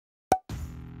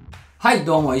はい、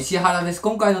どうも、石原です。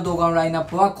今回の動画のラインナッ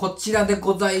プはこちらで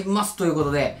ございます。というこ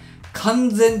とで、完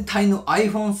全体の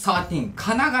iPhone 13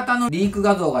金型のリーク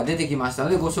画像が出てきましたの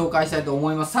でご紹介したいと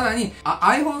思います。さらに、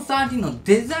iPhone 13の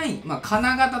デザイン、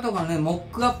金型とかのね、モ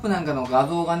ックアップなんかの画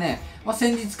像がね、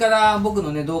先日から僕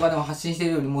のね、動画でも発信してい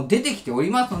るようにもう出てきており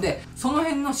ますので、その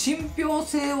辺の信憑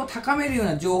性を高めるよう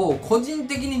な情報を個人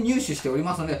的に入手しており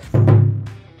ますので、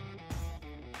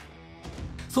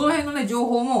その辺のね、情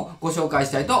報もご紹介し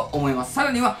たいと思います。さ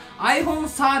らには iPhone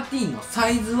 13のサ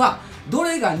イズはど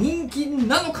れが人気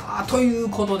なのかという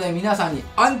ことで皆さんに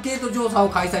アンケート調査を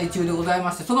開催中でござい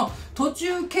まして、その途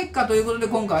中結果ということで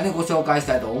今回はね、ご紹介し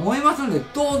たいと思いますので、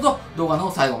どうぞ動画の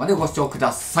最後までご視聴く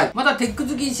ださい。また、テック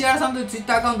好き石原さんという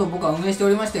Twitter アカウントを僕は運営してお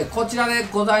りまして、こちらで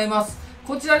ございます。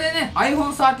こちらでね、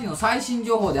iPhone 13の最新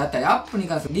情報であったり、アップに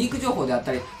関するリーク情報であっ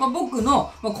たり、僕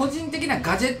の個人的な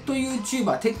ガジェット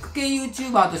YouTuber、テック系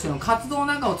YouTuber としての活動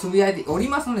なんかをつぶやいており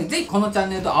ますので、ぜひこのチャ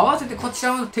ンネルと合わせてこち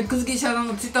らのテック好き石原さん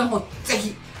の Twitter の方、ぜ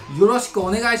ひよろしくお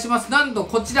願いします。なんと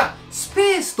こちら、ス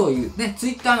ペースというね、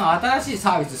Twitter の新しい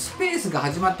サービス、スペースが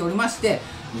始まっておりまして、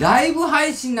ライブ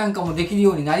配信なんかもできる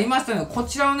ようになりましたので、こ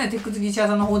ちらのね、テック好き石原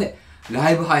さんの方でラ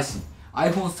イブ配信、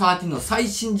iPhone 13の最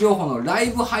新情報のラ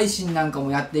イブ配信なんか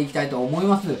もやっていきたいと思い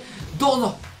ますので、どう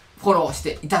ぞフォローし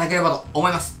ていただければと思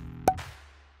います。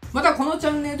またこのチ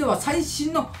ャンネルでは最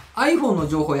新の iPhone の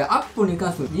情報や Apple に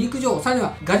関するリーク情報、さらに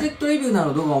はガジェットレビューなど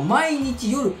の動画を毎日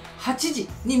夜8時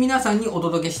に皆さんにお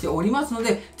届けしておりますの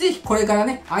で、ぜひこれから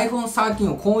ね、iPhone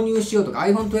 13を購入しようとか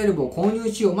iPhone 12を購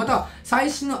入しよう、または最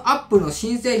新の Apple の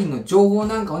新製品の情報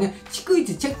なんかをね、逐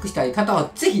一チェックしたい方は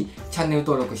ぜひチャンネル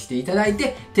登録していただい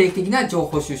て、定期的な情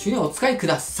報収集にお使いく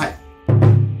ださい。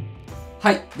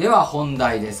はい。では本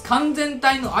題です。完全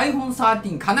体の iPhone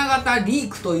 13金型リー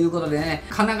クということでね、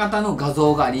金型の画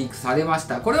像がリークされまし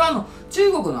た。これは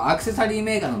中国のアクセサリー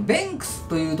メーカーのベンクス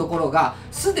というところが、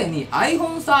すでに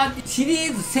iPhone 13シリ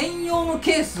ーズ専用の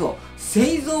ケースを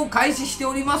製造開始して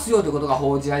おりますよということが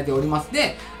報じられております。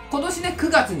で、今年ね、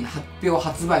9月に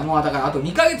発売、もうだからあと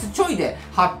2ヶ月ちょいで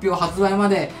発表発売ま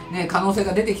でね、可能性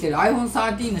が出てきている iPhone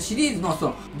 13のシリーズのそ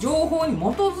の情報に基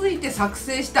づいて作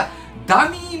成したダ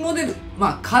ミーモデル、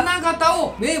金型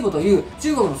をウェイボという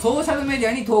中国のソーシャルメディ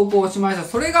アに投稿しました。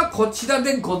それがこちら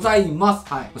でございま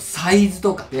す。はい。サイズ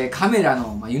とか、カメラ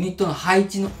のユニットの配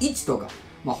置の位置とか、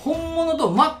本物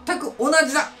と全く同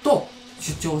じだと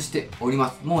主張しており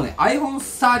ます。もうね、iPhone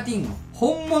 13の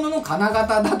本物の金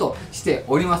型だとして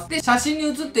おります。で、写真に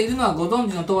写っているのはご存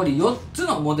知の通り4つ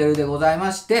のモデルでござい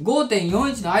まして、5.4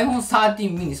 インチの iPhone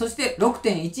 13 mini、そして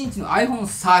 6.1 インチの iPhone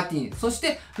 13、そし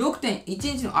て 6.1 イ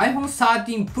ンチの iPhone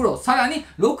 13 Pro、さらに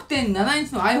 6.7 イン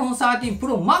チの iPhone 13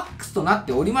 Pro Max となっ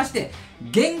ておりまして、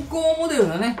現行モデル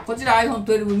のね、こちら iPhone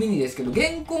 12 mini ですけど、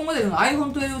現行モデルの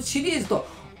iPhone 12シリーズと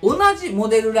同じモ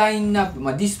デルラインナップ、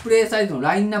ディスプレイサイズの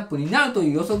ラインナップになると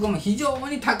いう予測も非常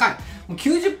に高い。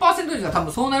90% 以上が多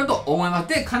分そうなると思います。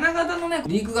で、金型のね、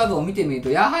リーク画像を見てみると、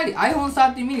やはり iPhone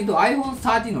 13 mini と iPhone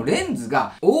 13のレンズ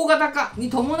が大型化に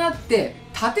伴って、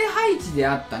縦配置で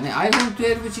あったね、iPhone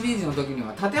 12シリーズの時に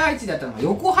は縦配置であったのが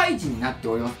横配置になって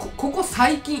おります。ここ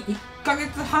最近1ヶ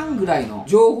月半ぐらいの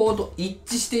情報と一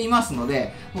致していますの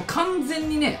で、もう完全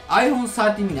にね、iPhone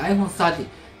 13 mini、iPhone 13、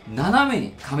斜め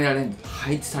にカメラレンズ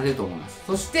配置されると思います。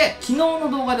そして、昨日の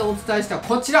動画でお伝えした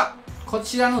こち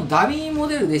らのダミーモ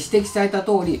デルで指摘された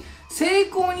通り、精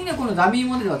巧にね、このダミー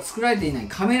モデルは作られていない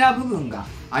カメラ部分が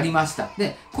ありました。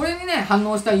で、これにね、反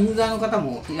応したユーザーの方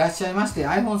もいらっしゃいまして、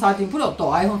iPhone 13 Pro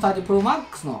と iPhone 13 Pro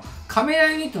Max のカメ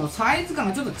ラユニットのサイズ感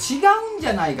がちょっと違うんじ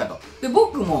ゃないかと。で、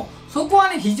僕もそこは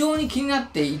ね、非常に気になっ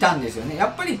ていたんですよね。や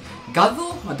っぱり画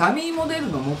像、ダミーモデル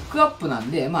のモックアップなん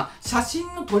で、写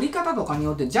真の撮り方とかに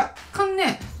よって若干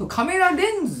ね、カメラ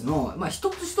レンズの、一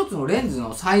つ一つのレンズ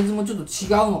のサイズもちょっと違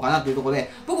うのかなというところで、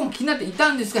僕も気になってい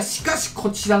たんですが、しかしこ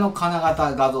ちらの金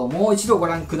型画像、もう一度ご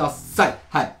覧ください。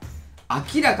はい。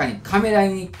明らかにカメラ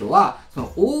ユニットは、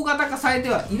大型化されて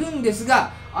はいるんです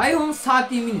が、iPhone 13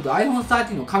 mini と iPhone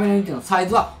 13のカメラユニットのサイ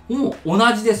ズはもう同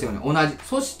じですよね。同じ。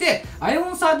そして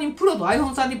iPhone 13 Pro と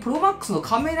iPhone 13 Pro Max の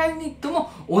カメラユニットも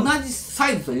同じサ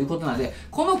イズということなので、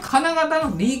この金型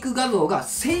のリーク画像が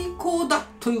成功だ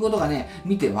ということがね、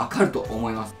見てわかると思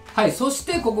います。はい。そし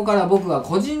てここから僕が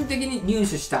個人的に入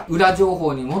手した裏情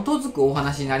報に基づくお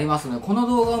話になりますので、この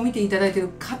動画を見ていただいている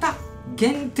方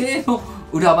限定の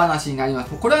裏話になりま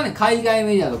す。これはね、海外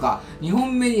メディアとか日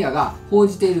本メディアが報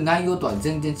じている内容とは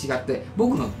全然違って、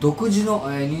僕の独自の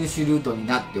入手ルートに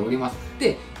なっております。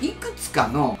で、いくつか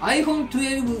の iPhone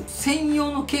 12専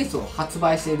用のケースを発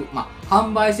売している、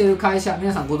販売している会社、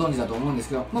皆さんご存知だと思うんです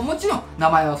けど、もちろん名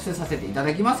前は伏せさせていた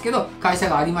だきますけど、会社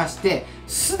がありまして、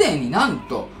すでになん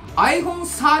と iPhone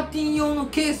 13用の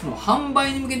ケースの販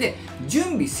売に向けて準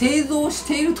備製造し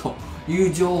ているとい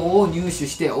う情報を入手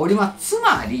しております。つ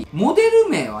まり、モデル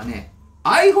名はね、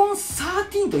iPhone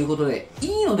 13ということで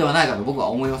いいのではないかと僕は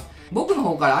思います。僕の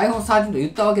方から iPhone 13と言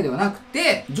ったわけではなく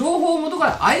て、情報元か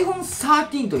ら iPhone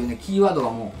 13というね、キーワードが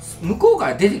もう向こうか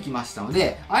ら出てきましたの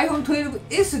で、iPhone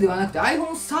 12s ではなくて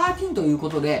iPhone 13というこ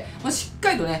とで、しっ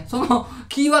かりとね、その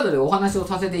キーワードでお話を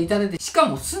させていただいて、しか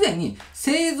もすでに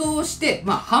製造して、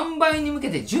販売に向け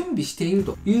て準備している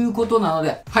ということなの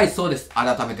で、はい、そうです。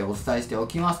改めてお伝えしてお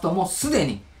きますと、もうすで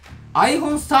に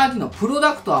iPhone 13のプロ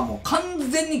ダクトはもう完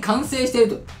全に完成している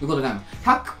ということになります。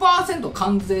100%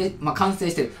 完成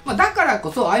している。だからこ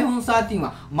そ iPhone 13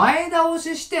は前倒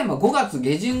しして、5月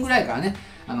下旬ぐらいからね、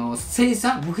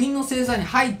部品の生産に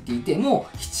入っていて、も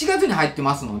う7月に入って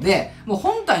ますので、もう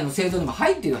本体の製造にも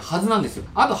入っているはずなんですよ。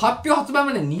あと発表発売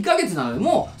まで2ヶ月なので、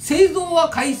もう製造は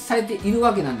開始されている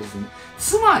わけなんですよね。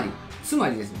つま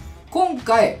りですね、今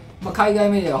回、海外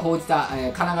メディアが報じた、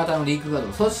金型のリーク画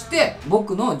像、そして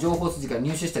僕の情報筋から入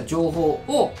手した情報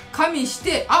を加味し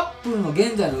て、アップルの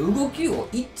現在の動きを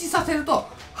一致させると、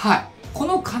はい、こ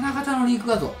の金型のリーク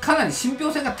画像、かなり信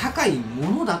憑性が高い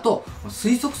ものだと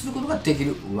推測することができ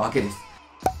るわけです。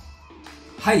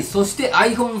はい、そして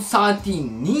iPhone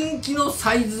 13人気の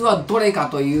サイズはどれか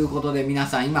ということで、皆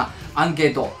さん今アンケ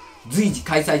ート随時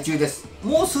開催中です。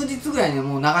もう数日ぐらいね、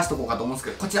もう流しとこうかと思うんです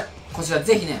けど、こちら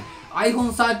ぜひね、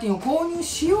iPhone 13を購入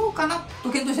しようかなと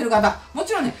検討している方、も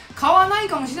ちろんね、買わない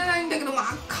かもしれないんだけど、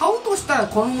買うとしたら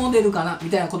このモデルかな、み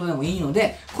たいなことでもいいの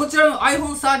で、こちらの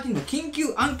iPhone 13の緊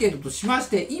急アンケートとしまし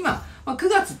て、今、9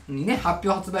月にね、発表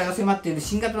発売が迫っている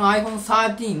新型の iPhone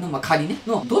 13の、仮ね、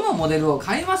のどのモデルを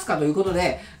買いますかということ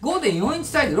で、5.4 インチ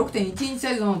サイズ、6.1 インチ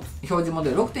サイズの表示モデ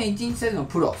ル、6.1 インチサイズの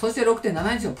プロ、そして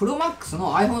 6.7 インチのプロマックス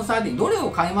の iPhone 13、どれを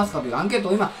買いますかというアンケート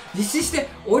を今実施して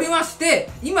おりまし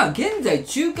て、今現在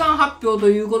中間発表と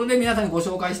いうことで皆さんにご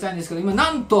紹介したいんですけど、今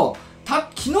なんと、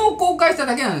昨日公開した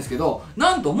だけなんですけど、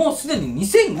なんともうすでに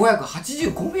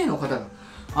2585名の方が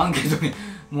アンケートに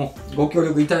もうご協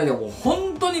力いただいて、もう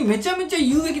本当にめちゃめちゃ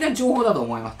有益な情報だと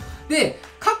思います。で、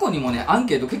過去にもね、アン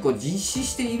ケート結構実施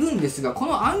しているんですが、こ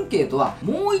のアンケートは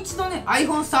もう一度ね、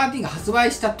iPhone 13が発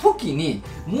売した時に、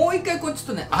もう一回ちょっ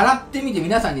とね、洗ってみて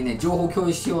皆さんにね、情報を共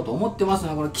有しようと思ってます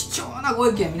ので、これ貴重なご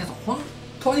意見、皆さん本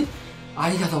当にあ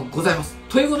りがとうございます。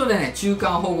ということでね、中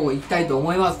間報告いきたいと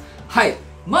思います。はい。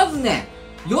まずね、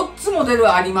4つモデ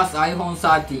ルあります、iPhone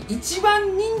 13。一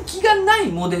番人気がない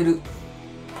モデル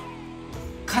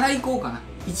からいこうかな。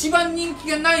一番人気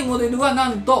がないモデルはな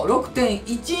んと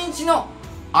 6.1 インチの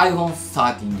iPhone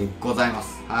 13でございま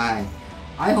す。はい。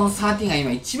iPhone 13が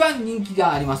今一番人気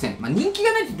がありません。人気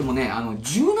がないって言ってもね、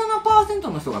17%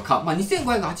 の人が買う。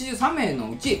2583名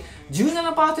のうち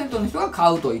 17% の人が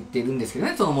買うと言っているんですけど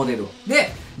ね、そのモデルを。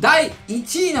で、第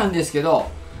1位なんですけど、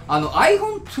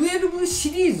iPhone 12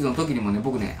シリーズの時にもね、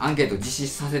僕ね、アンケート実施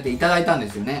させていただいたんで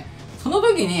すよね。その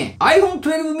時に iPhone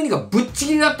 12 mini がぶっち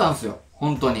ぎりだったんですよ。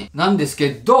本当に。なんですけ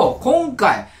ど、今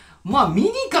回、ミ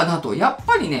ニかなと。やっ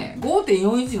ぱりね、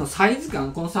5.4 インチのサイズ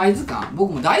感、このサイズ感、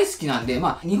僕も大好きなんで、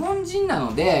日本人な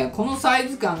ので、このサイ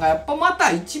ズ感がやっぱま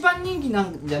た一番人気な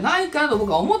んじゃないかなと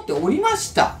僕は思っておりま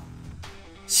した。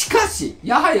しかし、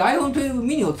やはり iPhone 12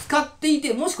 mini を使ってい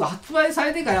て、もしくは発売さ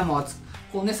れてからも、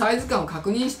こうね、サイズ感を確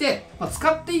認して、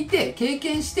使っていて、経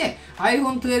験して、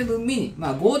iPhone 12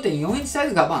 mini、5.4 インチサイ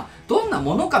ズが、どんな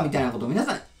ものかみたいなことを皆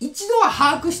さん一度は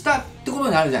把握したってこと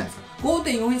になるじゃないですか。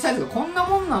5.4 インチサイズがこんな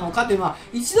もんなのかというのは、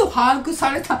一度把握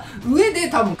された上で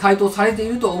多分回答されてい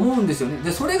ると思うんですよね。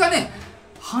で、それがね、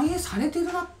反映されてる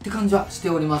なって感じはして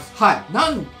おります。はい。な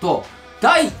んと、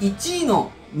第1位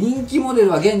の人気モデ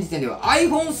ルは現時点では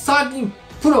iPhone 13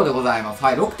 Pro でございます。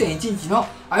はい。6.1 インチの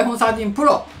iPhone 13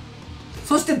 Pro。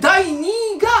そして第2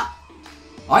位が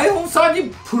iPhone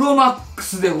 13 Pro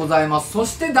Max でございます。そ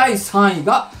して第3位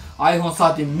が iPhone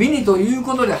 13 mini という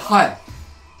ことで、はい。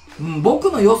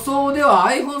僕の予想では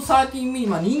iPhone 13 mini、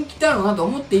人気だろうなと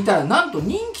思っていたら、なんと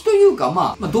人気という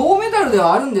か、銅メダルで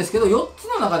はあるんですけど、4つ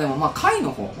の中でも下位の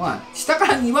方、下か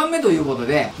ら2番目ということ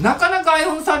で、なかなか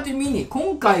iPhone 13 mini、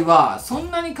今回はそ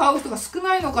んなに買う人が少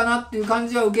ないのかなっていう感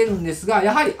じは受けるんですが、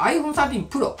やはり iPhone 13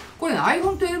 Pro、これね、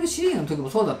iPhone 12シリーズの時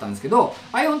もそうだったんですけど、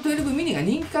iPhone 12 mini が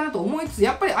人気かなと思いつつ、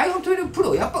やっぱり iPhone 12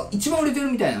 Pro、やっぱ一番売れてる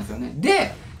みたいなんですよね。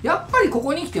で、やっぱりこ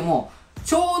こに来ても、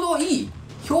ちょうどいい、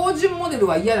標準モデル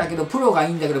は嫌だけど、プロが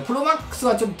いいんだけど、プロマックス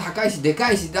はちょっと高いし、で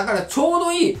かいし、だからちょう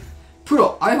どいい、プ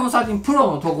ロ、iPhone 13 Pro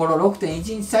のところ、6.1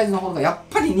 インチサイズの方がやっ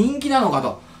ぱり人気なのか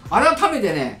と改め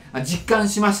てね、実感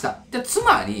しました。で、つ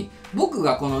まり、僕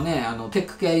がこのね、テッ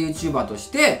ク系 YouTuber と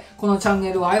して、このチャン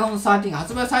ネルを iPhone 13が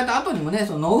発売された後にもね、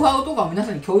そのノウハウとかを皆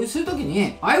さんに共有するとき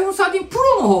に、iPhone 13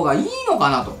 Pro の方がいいのか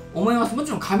なと思います。も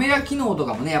ちろんカメラ機能と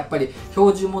かもね、やっぱり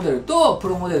標準モデルとプ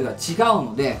ロモデルが違う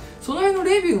ので、その辺の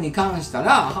レビューに関した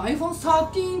ら、iPhone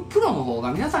 13 Pro の方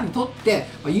が皆さんにとって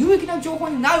有益な情報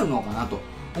になるのかなと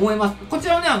思います。こち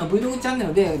らはね、Vlog チャンネ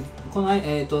ルで、この、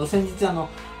先日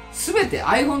すべて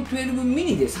iPhone12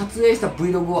 mini で撮影した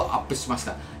Vlog をアップしまし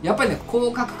た。やっぱりね、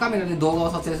広角カメラで動画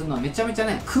を撮影するのはめちゃめちゃ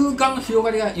ね、空間の広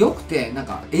がりが良くて、なん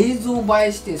か映像映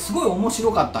えしてすごい面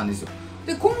白かったんですよ。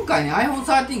で、今回ね、iPhone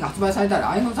 13が発売された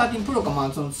ら iPhone 13 Pro か、ま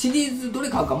あそのシリーズどれ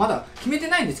買うかまだ決めて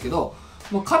ないんですけど、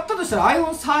もう買ったとしたら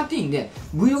iPhone 13で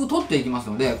Vlog 撮っていきます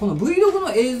ので、この Vlog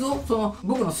の映像、その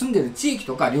僕の住んでる地域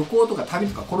とか旅行とか旅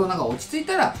とかコロナが落ち着い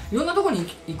たらいろんなとこに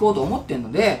行こうと思ってる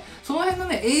ので、その辺の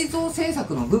ね、映像制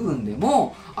作の部分で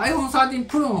も iPhone 13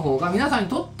 Pro の方が皆さんに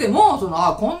とっても、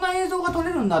こんな映像が撮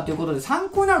れるんだっていうことで参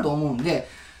考になると思うんで、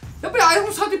やっぱり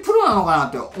iPhone 13 Pro なのかな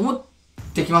って思っ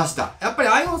てきました。やっぱり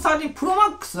iPhone 13 Pro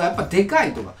Max はやっぱでか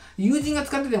いとか、友人が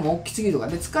使ってても大きすぎるとか、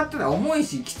で、使ってたら重い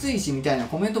し、きついしみたいな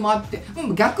コメントもあって、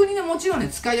逆にね、もちろんね、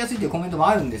使いやすいっていうコメントも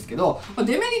あるんですけど、デ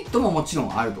メリットももちろ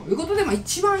んあるということで、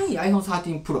一番いい iPhone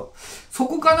 13 Pro、そ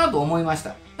こかなと思いまし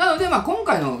た。なので、今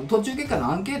回の途中結果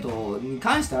のアンケートに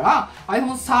関したら、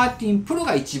iPhone 13 Pro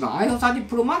が1番、iPhone 13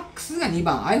 Pro Max が2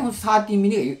番、iPhone 13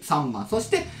 mini が3番、そ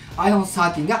して iPhone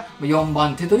 13が4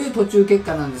番手という途中結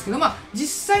果なんですけど、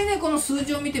実際ね、この数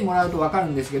字を見てもらうとわかる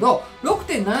んですけど、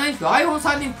6.7 インチの iPhone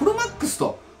 13 Pro Max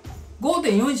と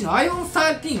 5.4 インチの iPhone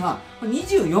 13は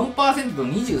 24% と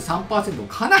 23%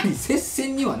 かなり接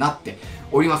戦にはなって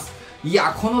おります。い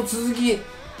や、この続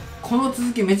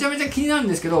きめちゃめちゃ気になるん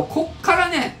ですけど、こっから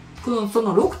ね、そ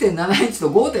の 6.7 インチと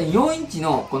 5.4 インチ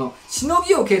のこのしの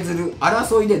ぎを削る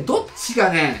争いでどっちが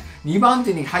ね、2番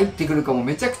手に入ってくるかも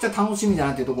めちゃくちゃ楽しみだ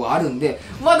なっていうところがあるんで、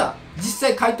まだ実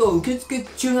際回答受付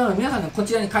中なので皆さんね、こ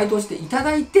ちらに回答していた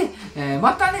だいて、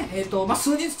またね、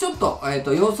数日ちょっと、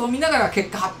様子を見ながら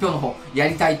結果発表の方や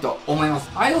りたいと思います。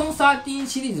iPhone 13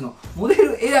シリーズのモデ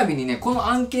ル選びにね、この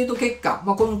アンケート結果、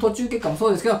この途中結果もそ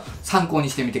うですけど、参考に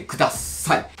してみてくだ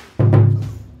さい。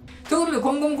ということで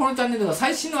今後もこのチャンネルでは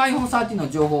最新の iPhone 13の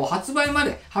情報を発売ま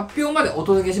で、発表までお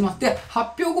届けします。で、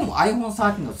発表後も iPhone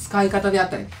 13の使い方であっ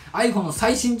たり、iPhone の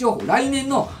最新情報、来年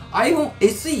の iPhone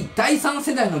SE 第3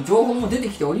世代の情報も出て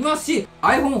きておりますし、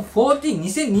iPhone 14、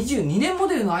2022年モ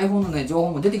デルの iPhone のね、情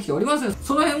報も出てきておりますので、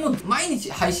その辺も毎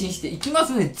日配信していきま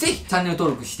すので、ぜひチャンネル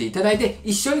登録していただいて、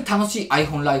一緒に楽しい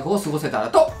iPhone ライフを過ごせたら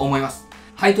と思います。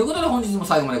はい、ということで本日も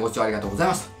最後までご視聴ありがとうござい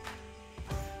まし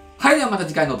た。はい、ではまた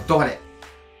次回の動画で。